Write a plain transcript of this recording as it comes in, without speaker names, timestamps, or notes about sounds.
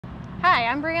Hi,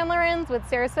 I'm Brianne Lorenz with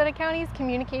Sarasota County's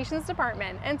Communications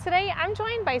Department, and today I'm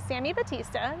joined by Sammi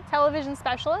Battista, Television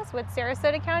Specialist with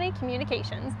Sarasota County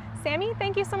Communications. Sammi,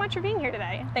 thank you so much for being here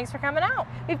today. Thanks for coming out.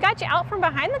 We've got you out from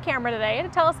behind the camera today to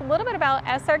tell us a little bit about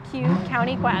SRQ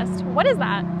County Quest. What is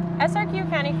that? SRQ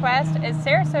County Quest is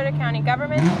Sarasota County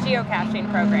Government's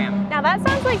geocaching program. Now that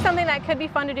sounds like something that could be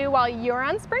fun to do while you're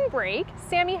on spring break.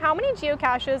 Sammi, how many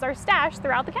geocaches are stashed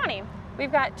throughout the county? We've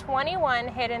got 21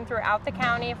 hidden throughout the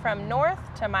county, from North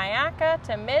to Myakka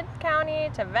to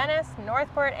Mid-County to Venice,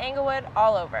 Northport, Englewood,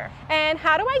 all over. And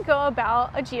how do I go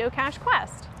about a geocache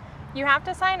quest? You have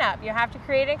to sign up. You have to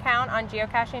create an account on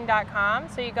geocaching.com.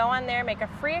 So you go on there, make a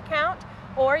free account,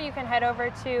 or you can head over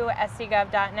to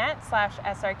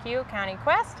scgov.net/SRQ County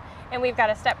Quest, and we've got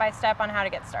a step-by-step on how to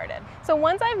get started. So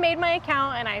once I've made my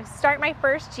account and I start my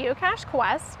first geocache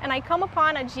quest and I come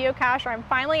upon a geocache, or I'm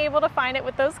finally able to find it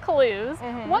with those clues,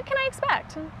 what can I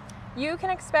expect? You can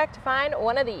expect to find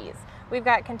one of these. We've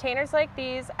got containers like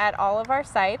these at all of our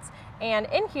sites, and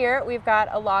in here we've got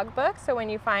a logbook, so when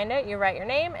you find it you write your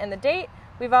name and the date.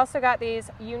 We've also got these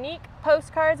unique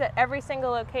postcards at every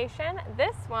single location.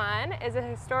 This one is a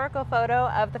historical photo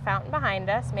of the fountain behind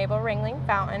us, Mabel Ringling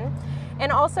Fountain.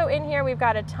 And also in here we've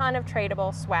got a ton of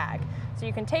tradable swag. So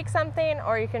you can take something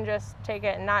or you can just take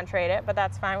it and not trade it, but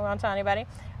that's fine, we won't tell anybody.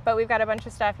 But we've got a bunch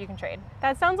of stuff you can trade.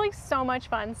 That sounds like so much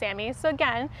fun, Sammi. So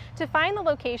again, to find the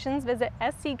locations, visit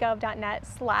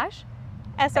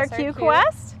scgov.net/SRQ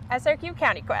Quest? SRQ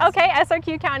County Quest. Okay,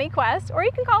 SRQ County Quest, or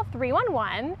you can call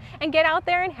 311 and get out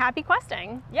there and happy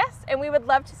questing. Yes, and we would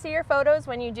love to see your photos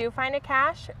when you do find a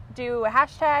cache. Do a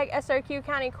hashtag SRQ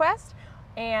County Quest,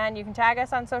 and you can tag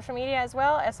us on social media as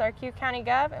well, SRQ County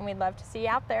Gov, and we'd love to see you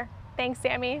out there. Thanks,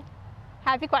 Sammi.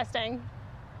 Happy questing.